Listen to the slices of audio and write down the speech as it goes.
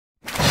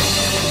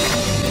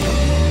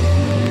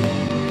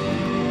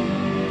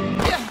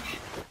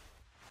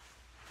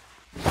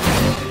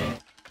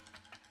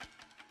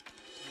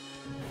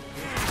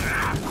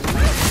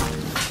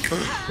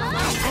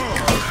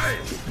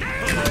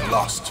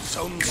Lost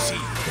Zone C.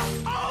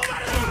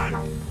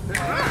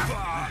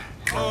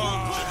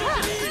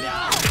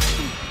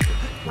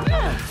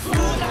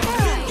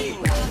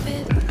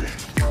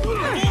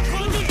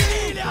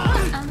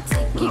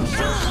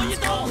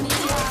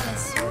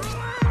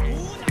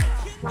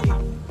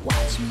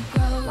 Watch me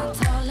grow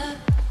taller.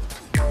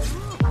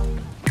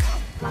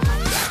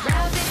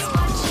 Rabbit's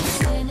watching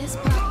in his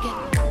pocket.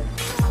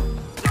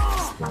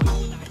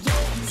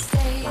 Yeah, he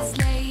stays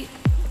late,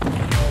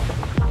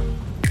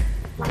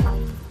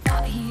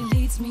 but he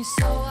leads me,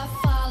 so I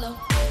follow.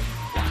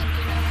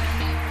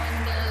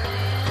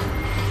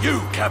 You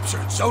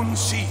captured Zone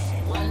C.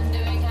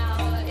 Wondering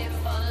how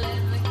if I'll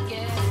ever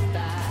get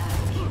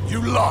back.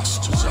 You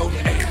lost Zone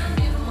A.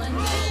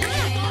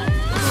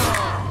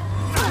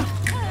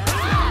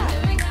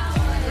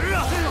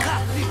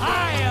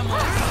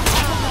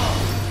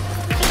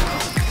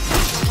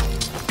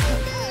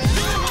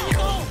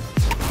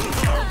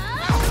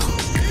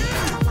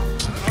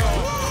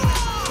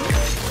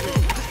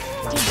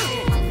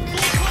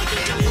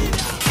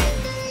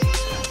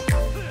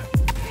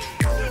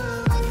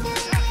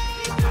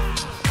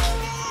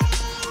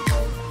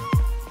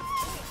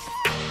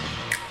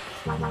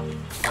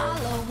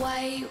 Follow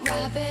white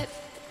rabbit.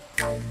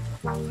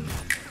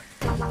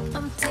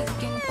 I'm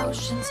taking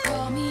potions,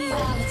 call me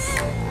Alice.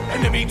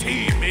 Enemy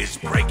team is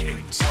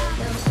breaking.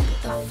 Shadow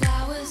with the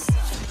flowers.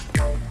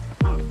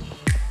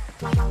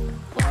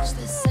 Watch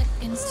the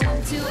seconds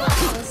turn to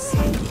hours.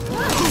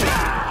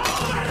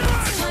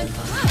 It's time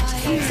for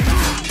fight.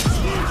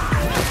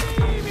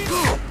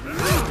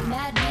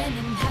 Madmen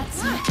in hats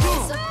and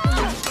kids up in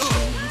the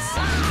trees.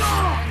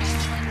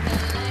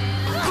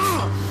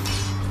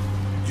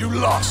 You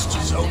lost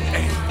Zone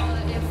A.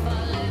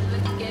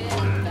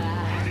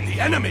 The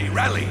enemy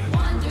rally.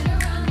 Wandering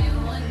around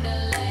in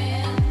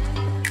Wonderland.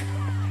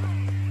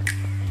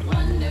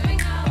 Wondering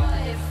how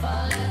if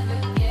I'll ever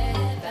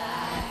get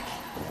back.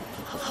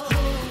 Who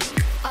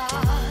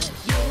are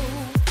you?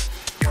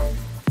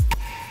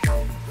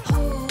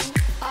 Who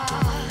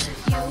are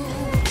you?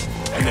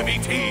 Enemy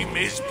team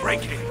is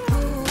breaking.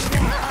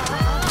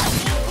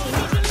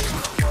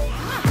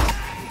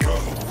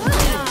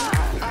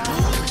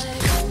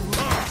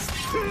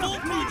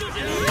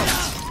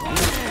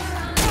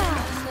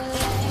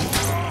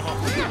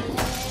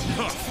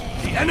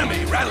 The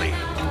enemy rally.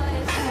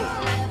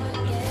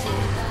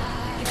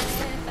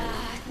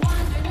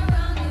 Wandering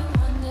around in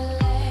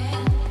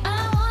Wonderland.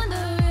 I'm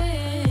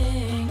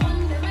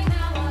wondering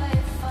how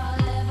if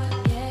I'll ever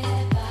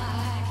get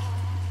back.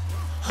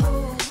 Who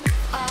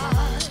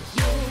are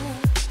you?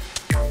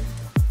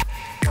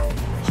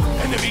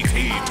 Enemy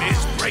team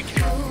is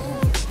breaking.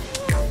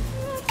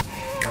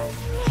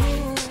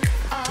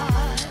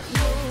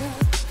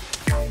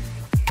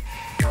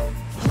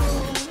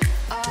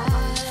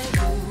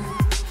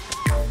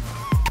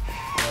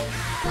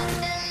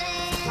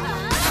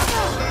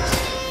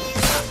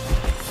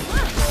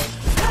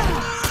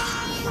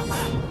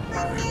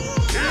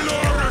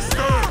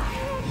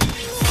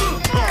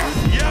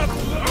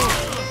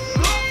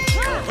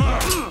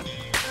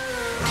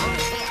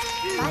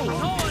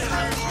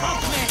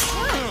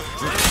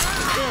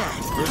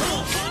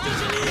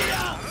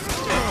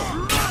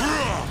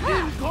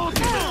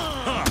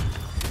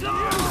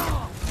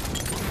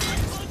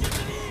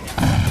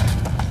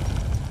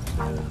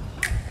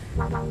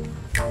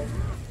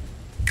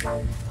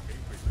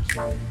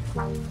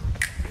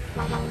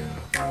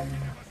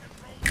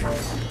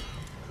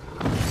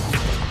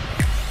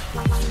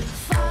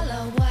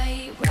 Follow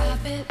white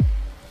rabbit.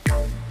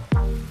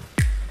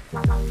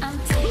 I'm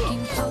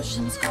taking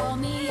potions, call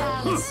me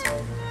Alice.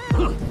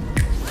 Watch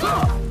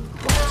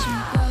me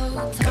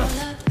grow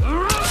taller.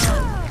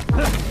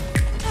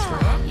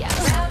 Yeah,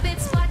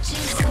 rabbit's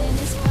watching in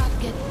his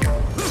pocket.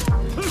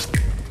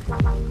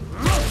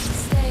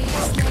 Stays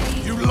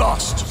late, You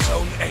lost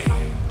Zone A.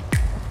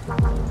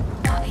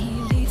 but he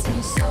leads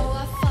me, so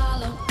I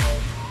follow.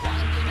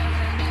 Wandering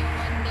around in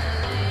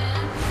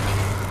Wonderland.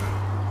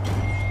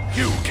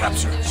 You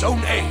captured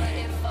Zone A.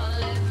 If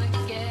I'll ever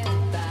get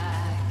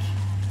back.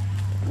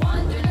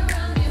 Wandering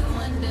around in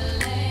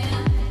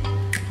Wonderland.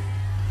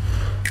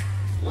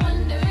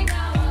 Wondering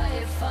how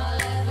if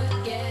I'll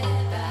ever get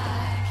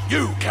back.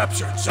 You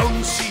captured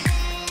Zone C.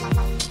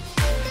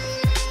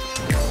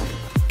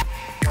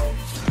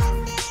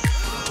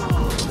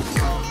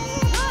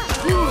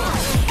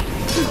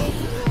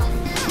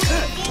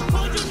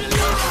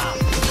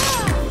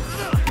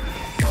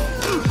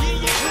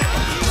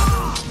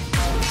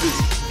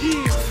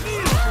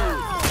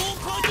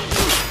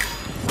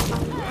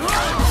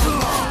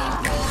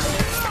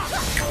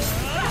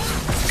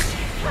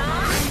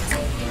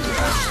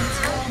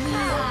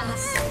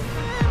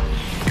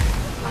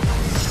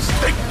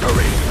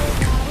 Victory!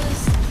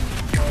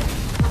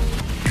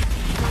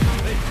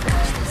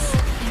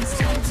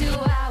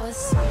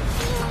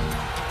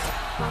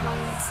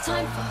 It's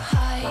time for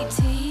high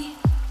tea.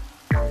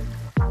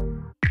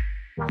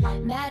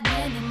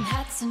 Madmen in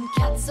hats and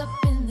cats up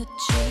in the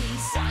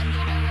trees.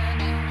 Wandering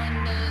around in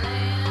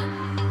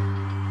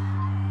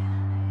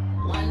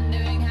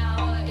Wondering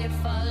how or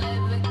if I'll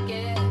ever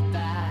get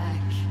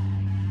back.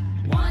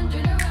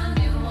 Wandering around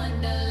in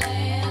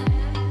Wonderland.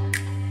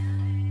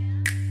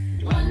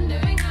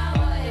 Wondering how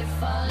or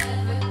if I'll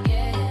ever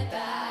get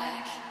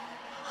back.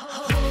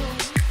 Who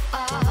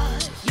are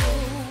you?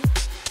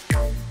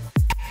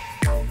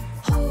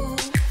 Who are you? Who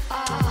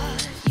are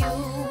you?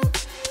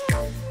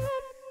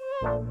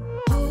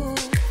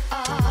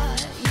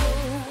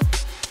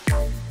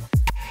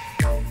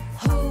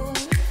 Who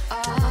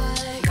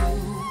are you?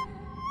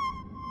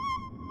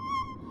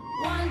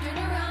 Wandering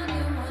around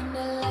in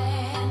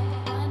Wonderland,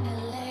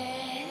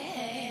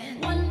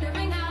 Wonderland.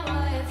 Wondering how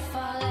or if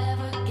I'll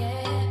ever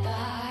get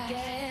back.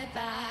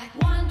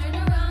 Wandering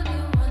around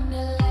in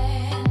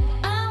Wonderland.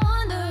 I'm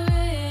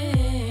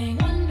wondering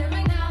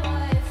how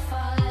or if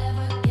I'll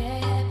ever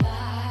get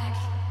back.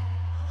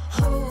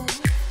 Who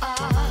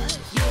are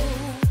you?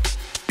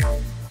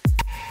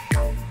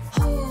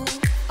 Who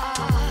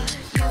are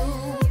you?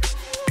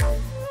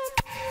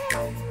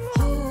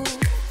 Who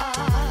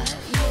are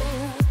you?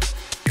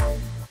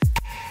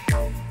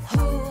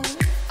 Who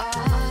are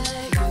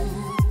you?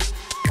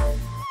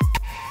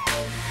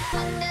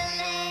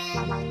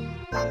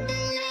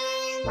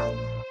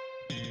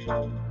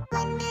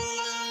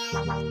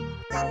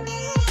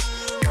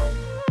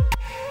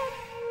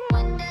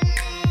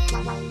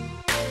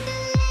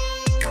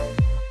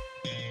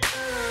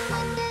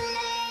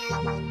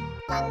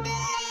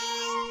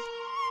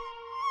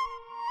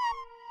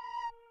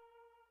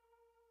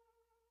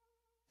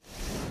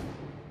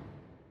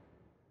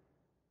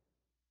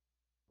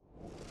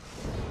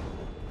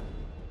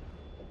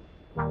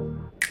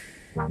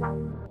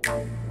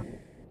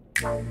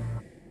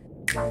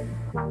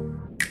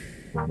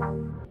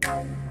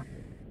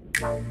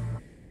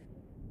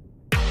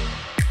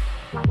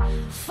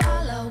 Wonderland,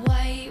 follow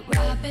White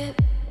Rabbit.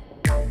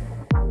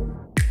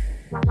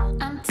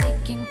 I'm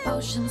taking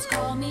potions,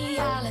 call me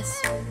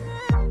Alice.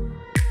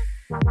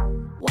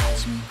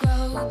 Watch me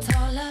grow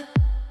taller.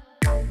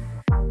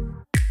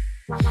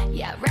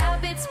 Yeah,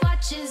 Rabbit's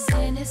watches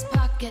in his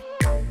pocket.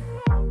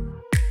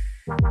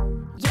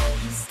 Yeah,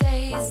 he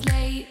stays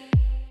late,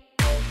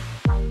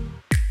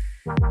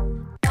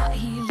 but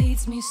he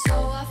leads me, so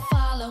I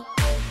follow.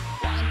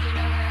 Wandering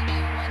around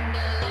in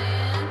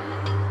Wonderland.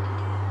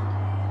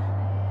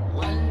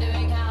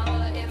 Wondering how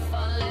or if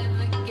I'll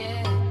ever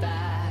get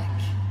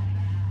back.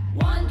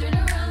 Wandering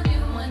around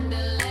in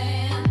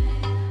Wonderland.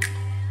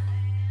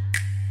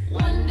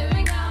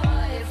 Wondering how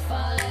or if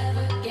I'll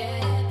ever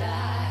get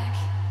back.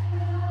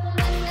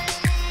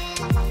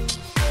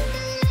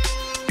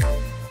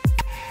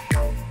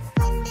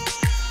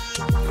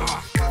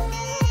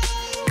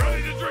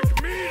 Ready to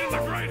drink mead in the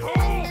great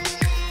hall?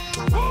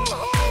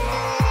 Woo-hoo!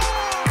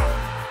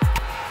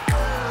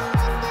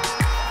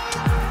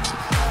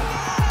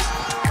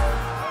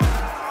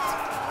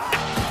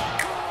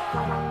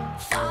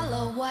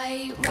 Follow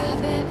White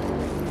Rabbit.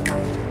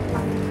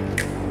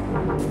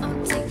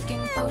 I'm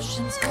taking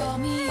potions, call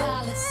me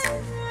Alice.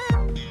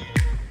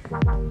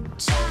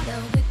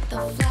 Chatter with the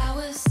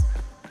flowers.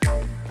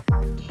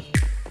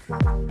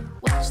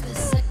 Watch the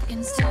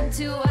seconds turn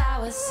to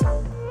hours.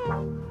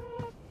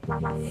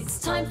 It's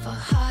time for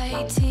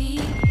high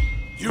tea.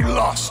 You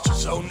lost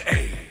Zone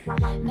A.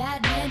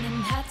 Madmen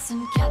in hats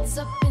and cats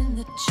up in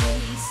the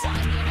trees.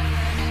 Wandering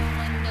around in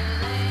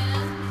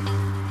Wonderland.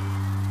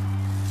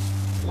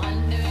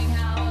 Wondering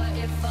how or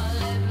if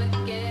I'll ever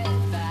get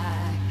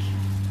back.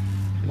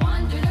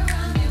 Wandering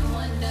around in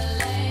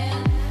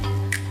Wonderland.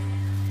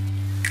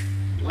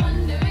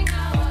 Wondering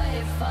how or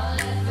if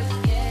I'll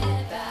ever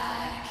get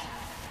back.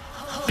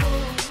 Who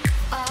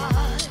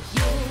are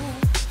you?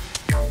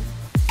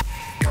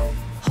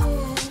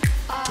 Who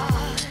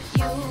are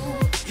you?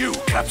 You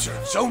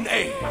captured Zone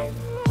A.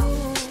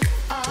 Who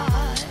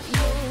are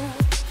you?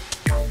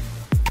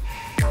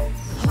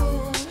 Who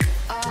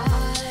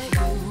are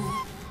you?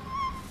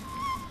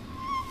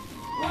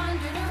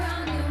 Wandering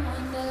around in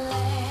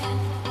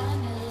Wonderland,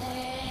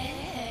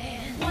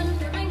 Wonderland.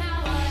 Wondering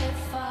how or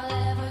if I'll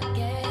ever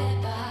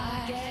get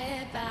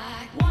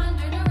back.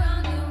 Wandering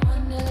around in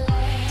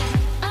Wonderland.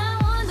 I'm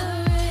wondering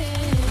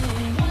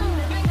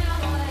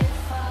how or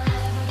if I'll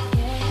ever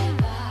get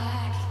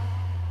back.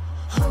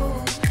 Who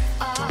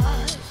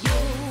are you?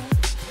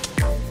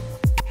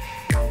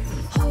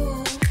 Who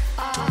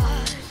are you? Who are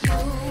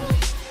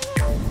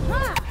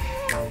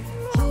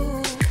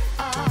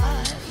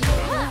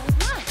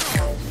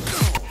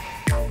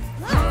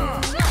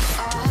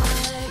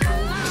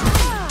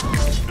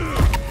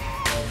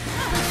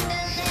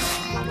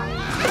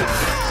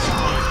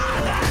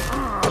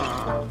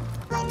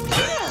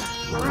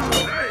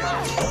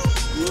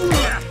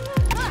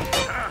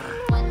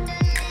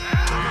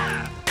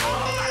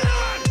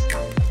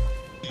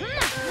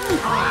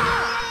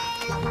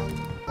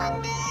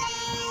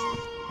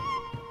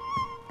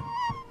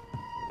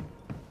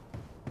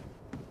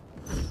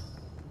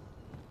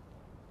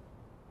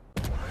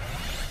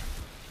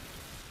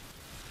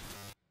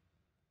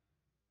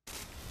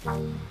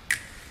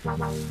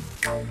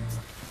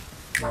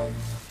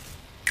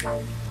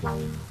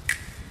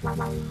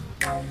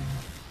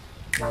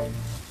you? Follow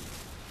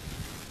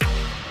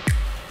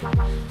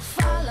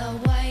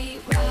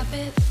white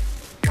rabbit.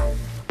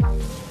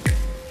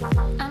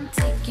 I'm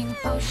taking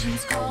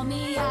potions, call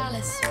me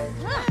Alice.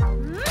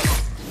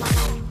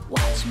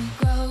 Watch me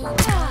grow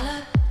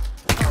taller.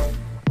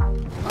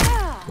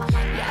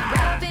 Yeah,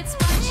 rabbit's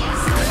punches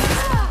in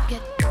his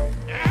pocket.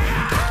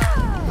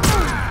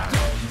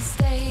 He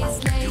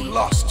stays late. You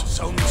lost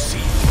Zone C.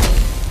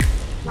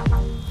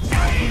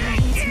 He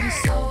leads me,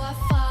 so I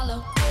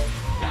follow.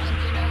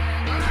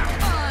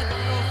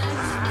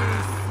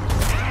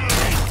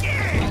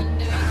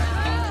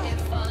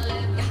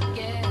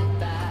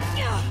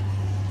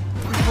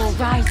 We will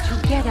rise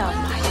together,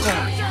 my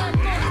friend.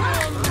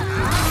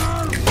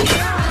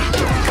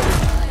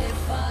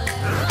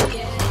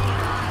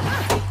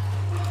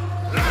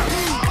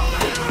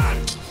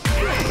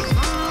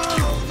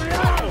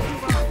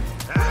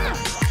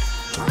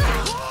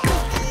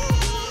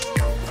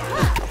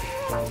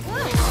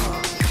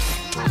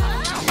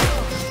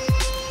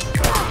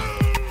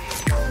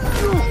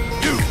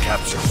 You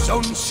capture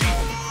Zone C.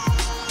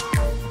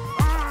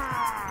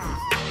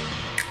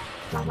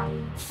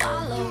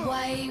 Follow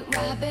white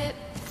rabbit.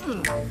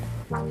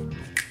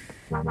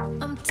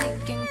 I'm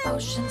taking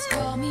potions,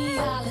 call me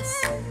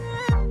Alice.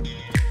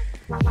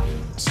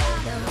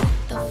 Chatter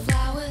with the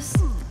flowers.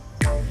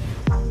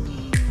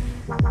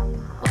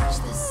 Watch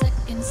the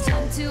seconds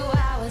turn to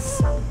hours.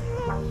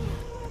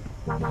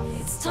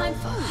 It's time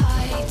for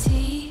high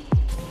tea.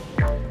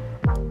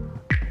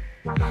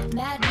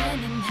 Madmen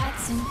in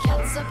hats and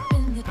cats up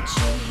in the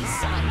trees.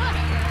 I'm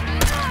gonna run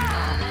it on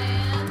the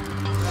land.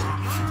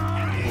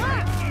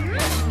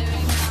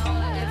 Wondering how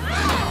if I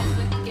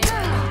ever get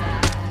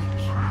back.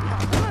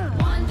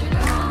 Wandering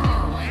around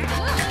in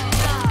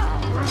wonderland.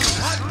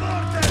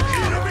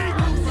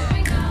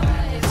 Wondering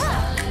how if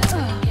I'll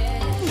ever get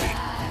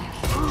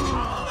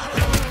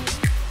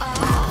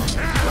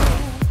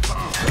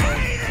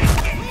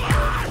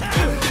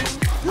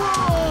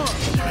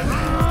back.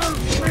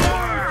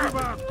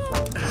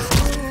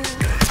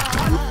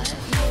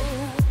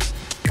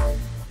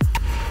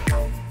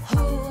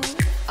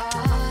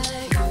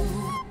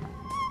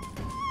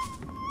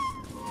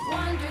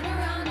 Wandering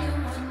around in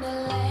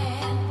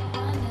wonderland,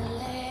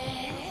 wonderland.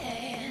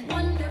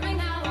 Wondering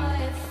how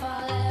if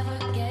I'll ever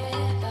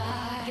get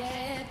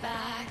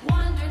back.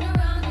 Wandering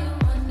around in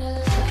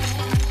wonderland.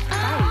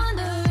 I'm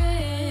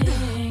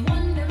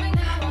wondering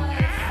how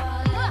if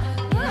I'll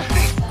ever get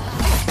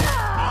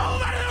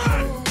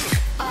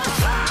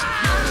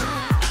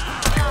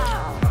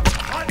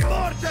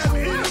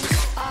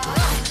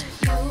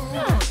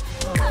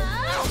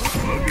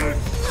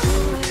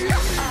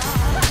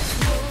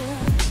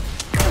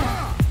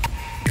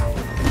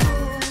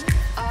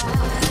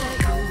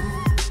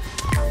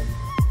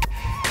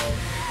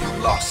You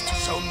lost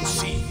Zone C.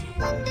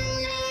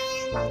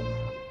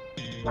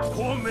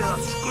 Komið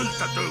að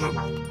skuldadögum.